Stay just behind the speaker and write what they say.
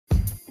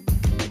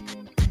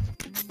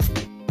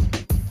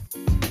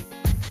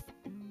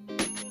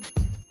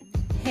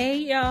Hey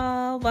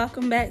y'all,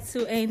 welcome back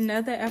to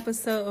another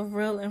episode of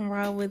Real and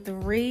Raw with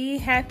Ree.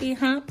 Happy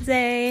Hump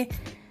Day.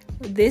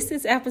 This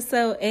is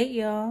episode 8,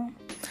 y'all.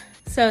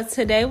 So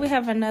today we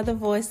have another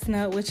voice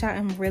note, which I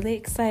am really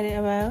excited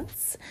about.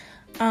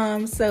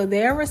 So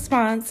their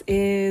response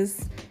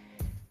is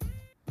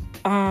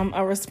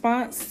a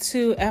response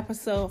to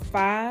episode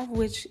 5,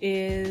 which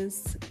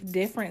is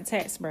different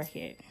tax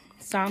bracket.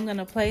 So I'm going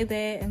to play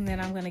that and then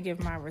I'm going to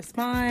give my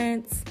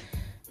response.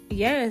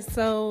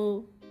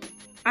 So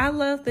I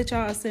love that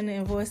y'all are sending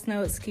in voice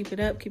notes. Keep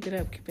it up, keep it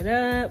up, keep it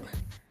up.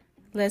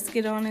 Let's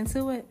get on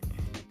into it.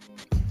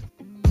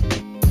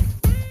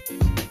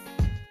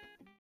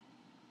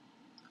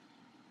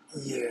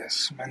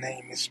 Yes, my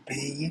name is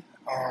B.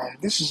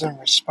 This is in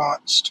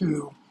response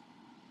to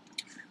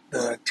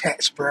the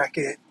tax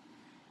bracket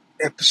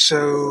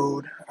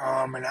episode,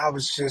 and I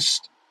was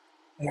just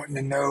wanting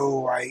to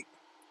know,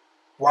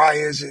 why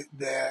is it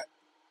that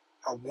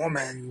a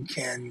woman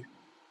can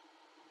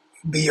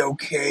be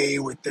okay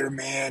with their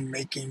man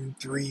making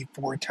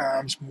 3-4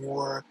 times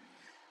more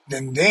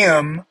than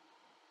them,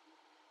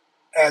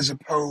 as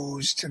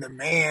opposed to the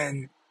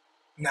man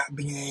not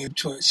being able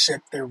to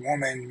accept their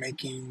woman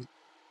making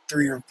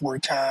 3 or 4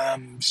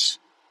 times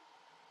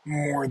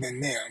more than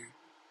them.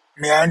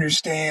 I mean, I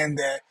understand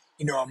that,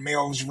 a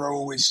male's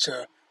role is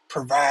to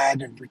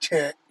provide and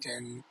protect,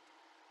 and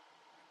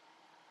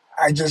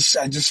I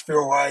just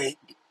feel like,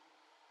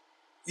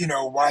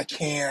 why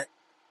can't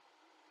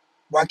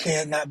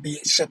it not be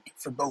accepted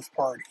for both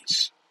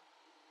parties?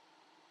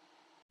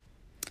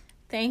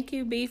 Thank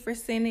you, B, for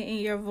sending in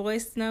your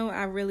voice note.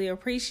 I really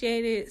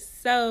appreciate it.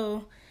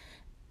 So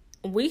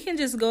we can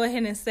just go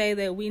ahead and say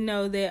that we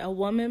know that a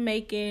woman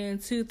making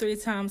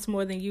 2-3 times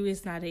more than you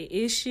is not an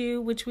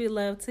issue, which we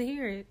love to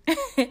hear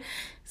it.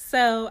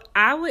 So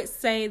I would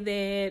say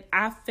that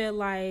I feel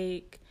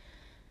like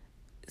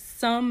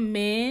some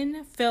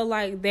men feel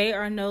like they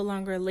are no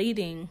longer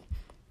leading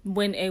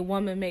when a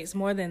woman makes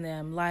more than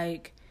them.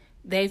 Like,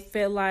 they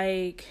feel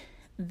like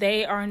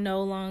they are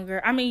no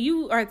longer,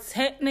 you are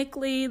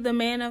technically the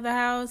man of the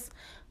house,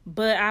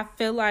 but I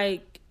feel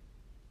like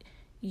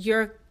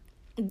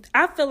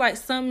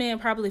some men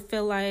probably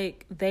feel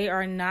like they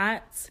are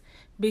not,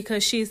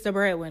 because she's the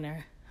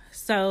breadwinner.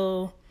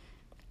 So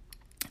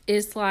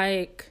it's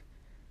like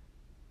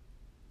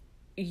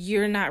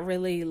you're not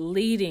really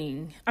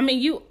leading.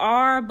 You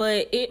are,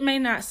 but it may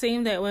not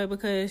seem that way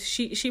because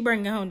she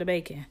bringing home the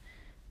bacon.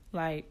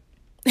 Like,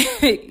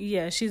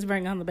 yeah, she's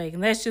bringing home the bacon.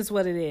 That's just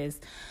what it is.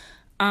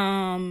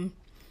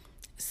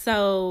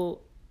 So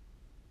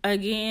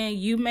again,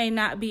 you may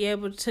not be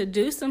able to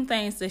do some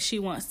things that she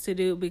wants to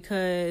do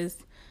because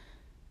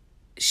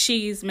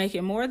she's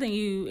making more than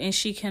you and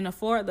she can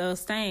afford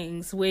those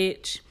things,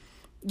 which,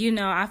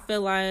 I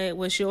feel like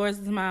what's yours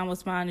is mine,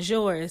 what's mine is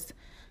yours.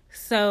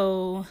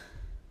 So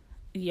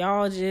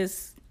y'all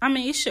just,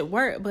 it should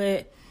work,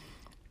 but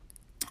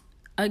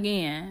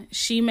again,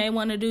 she may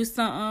want to do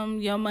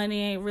something, your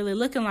money ain't really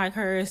looking like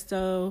hers,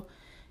 so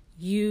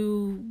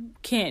you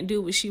can't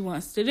do what she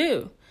wants to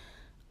do.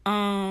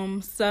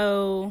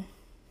 So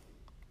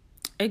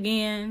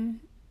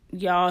again,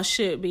 y'all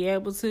should be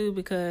able to,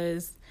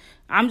 because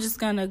I'm just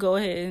gonna go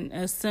ahead and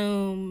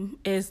assume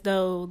as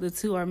though the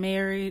two are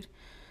married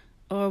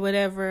or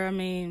whatever.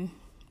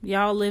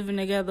 Y'all living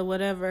together,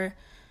 whatever.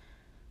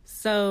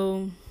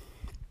 So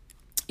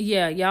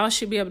yeah, y'all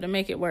should be able to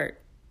make it work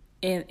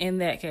in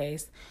that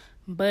case.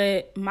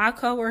 But my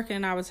coworker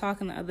and I were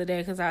talking the other day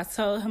because I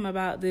told him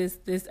about this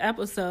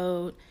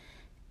episode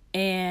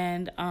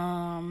and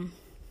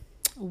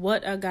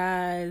what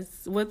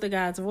the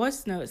guy's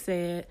voice note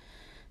said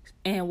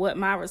and what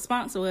my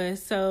response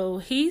was. So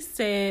he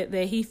said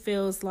that he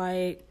feels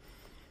like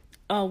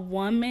a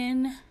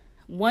woman,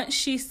 once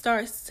she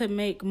starts to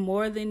make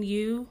more than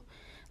you,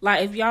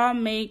 like if y'all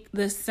make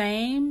the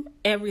same,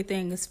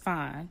 everything is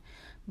fine.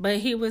 But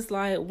he was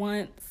like,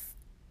 once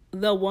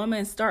the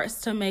woman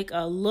starts to make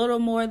a little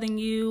more than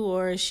you,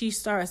 or she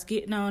starts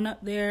getting on up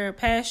there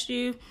past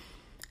you,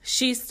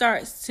 she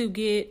starts to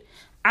get,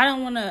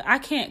 I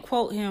can't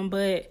quote him,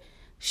 but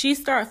she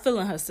starts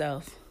feeling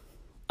herself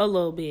a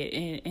little bit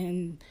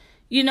and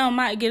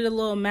might get a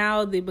little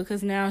mouthy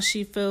because now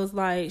she feels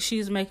like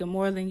she's making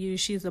more than you,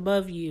 she's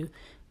above you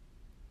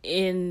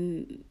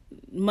in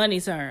money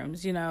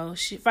terms,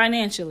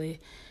 financially,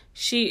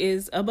 she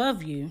is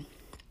above you.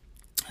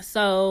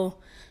 So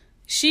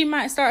she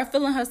might start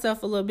feeling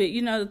herself a little bit.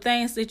 The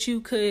things that you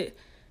could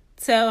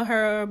tell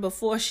her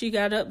before she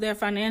got up there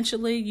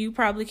financially, you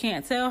probably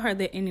can't tell her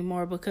that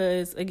anymore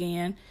because,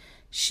 again,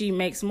 she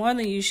makes more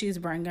than you. She's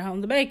bringing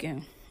home the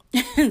bacon.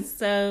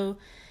 So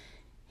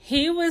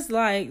he was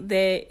like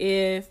that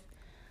if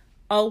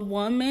a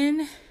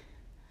woman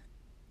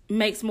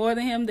makes more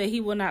than him, that he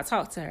will not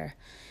talk to her.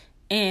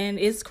 And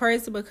it's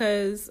crazy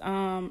because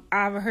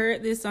I've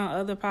heard this on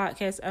other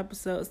podcast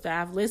episodes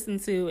that I've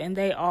listened to, and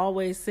they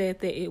always said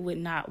that it would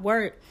not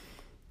work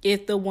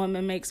if the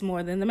woman makes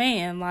more than the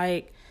man.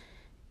 Like,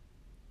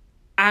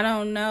 I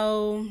don't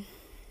know.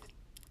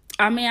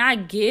 I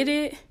get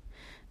it,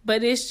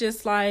 but it's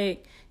just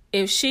like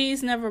if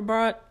she's never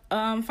brought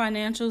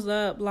financials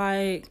up,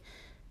 like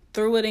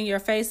threw it in your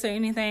face or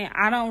anything,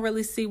 I don't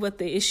really see what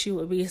the issue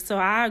would be. So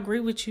I agree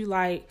with you.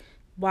 Like,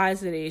 why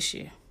is it an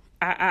issue?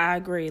 I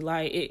agree.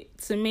 Like,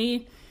 to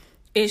me,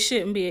 it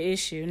shouldn't be an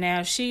issue.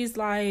 Now, if she's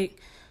like,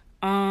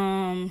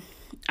 I'm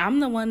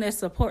the one that's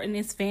supporting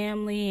this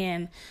family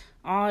and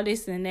all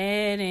this and that,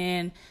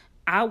 and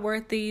I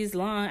work these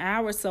long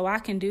hours so I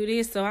can do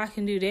this, so I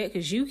can do that,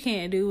 because you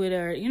can't do it,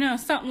 or,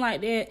 something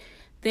like that,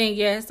 then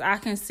yes, I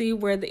can see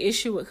where the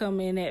issue would come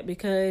in at,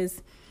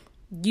 because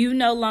you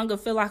no longer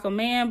feel like a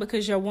man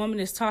because your woman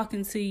is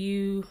talking to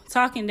you,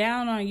 talking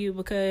down on you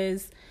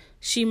because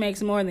she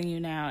makes more than you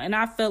now. And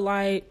I feel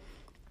like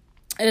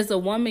as a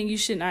woman, you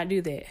should not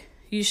do that.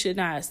 You should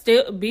not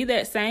still be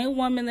that same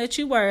woman that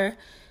you were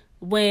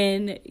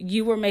when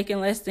you were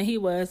making less than he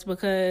was,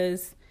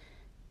 because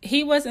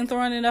he wasn't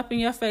throwing it up in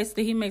your face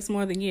that he makes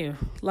more than you.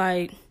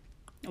 Like,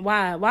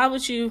 why? Why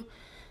would you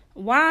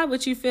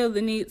feel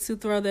the need to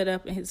throw that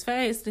up in his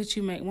face that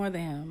you make more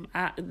than him?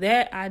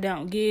 I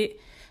don't get.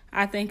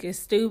 I think it's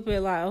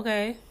stupid. Like,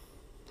 okay,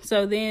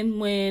 so then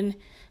when,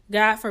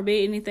 God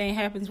forbid, anything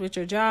happens with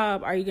your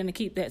job, are you going to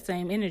keep that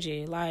same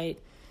energy?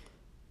 Like,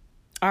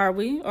 are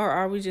we? Or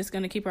are we just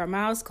going to keep our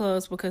mouths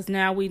closed because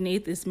now we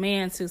need this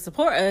man to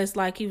support us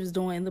like he was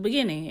doing in the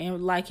beginning,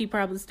 and like he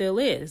probably still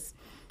is?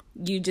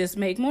 You just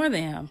make more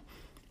than him.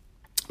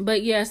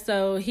 But yeah,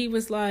 so he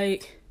was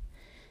like,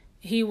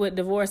 he would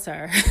divorce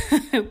her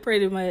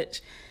pretty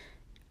much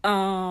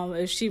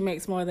if she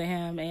makes more than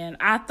him. And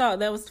I thought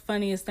that was the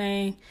funniest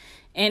thing.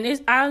 And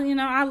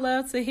I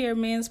love to hear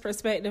men's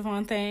perspective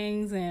on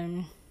things.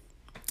 And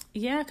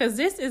yeah, because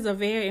this is a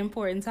very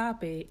important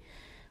topic,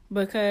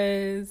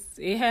 because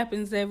it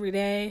happens every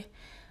day.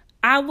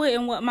 I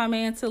wouldn't want my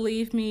man to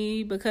leave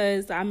me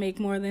because I make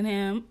more than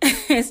him.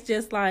 It's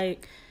just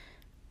like,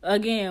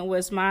 again,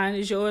 what's mine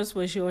is yours,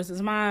 what's yours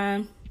is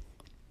mine.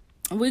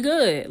 We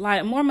good.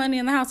 Like, more money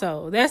in the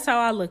household. That's how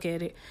I look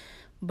at it.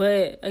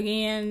 But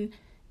again,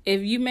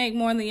 if you make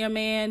more than your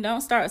man, don't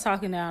start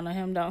talking down on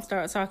him. Don't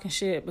start talking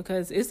shit,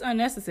 because it's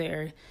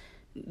unnecessary.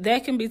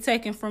 That can be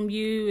taken from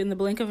you in the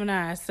blink of an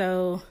eye.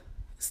 So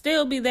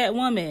still be that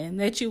woman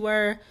that you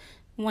were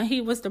when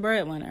he was the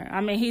breadwinner.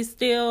 I mean, he's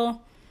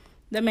still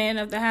the man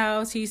of the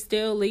house. He's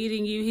still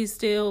leading you. He's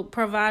still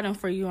providing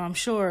for you, I'm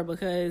sure,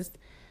 because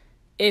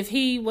if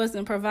he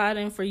wasn't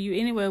providing for you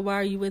anyway, why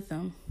are you with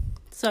him?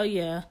 So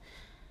yeah,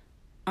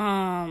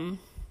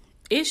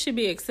 it should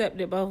be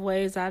accepted both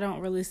ways. I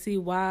don't really see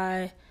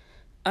why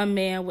a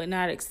man would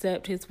not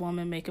accept his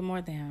woman making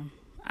more than him.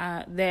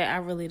 That I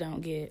really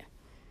don't get.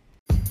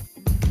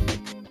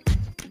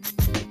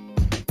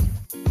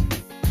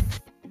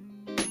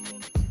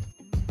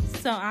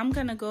 So I'm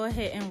going to go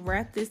ahead and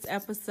wrap this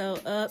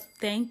episode up.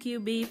 Thank you,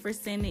 B, for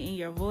sending in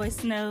your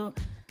voice note.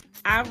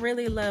 I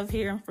really love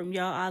hearing from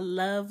y'all. I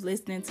love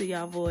listening to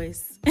y'all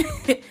voice.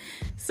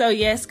 So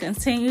yes,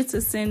 continue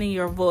to send in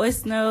your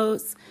voice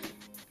notes.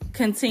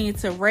 Continue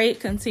to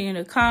rate, continue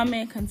to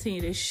comment,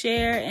 continue to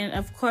share, and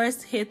of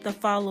course, hit the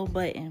follow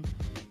button.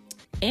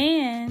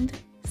 And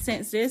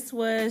since this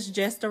was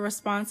just a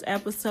response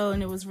episode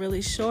and it was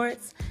really short,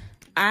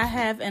 I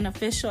have an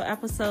official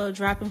episode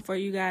dropping for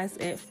you guys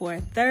at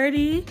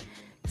 4:30.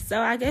 So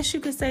I guess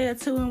you could say a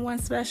 2-in-1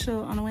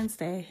 special on a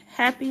Wednesday.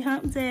 Happy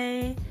Hump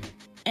Day.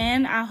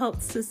 And I hope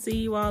to see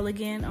you all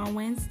again on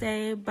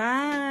Wednesday.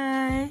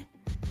 Bye.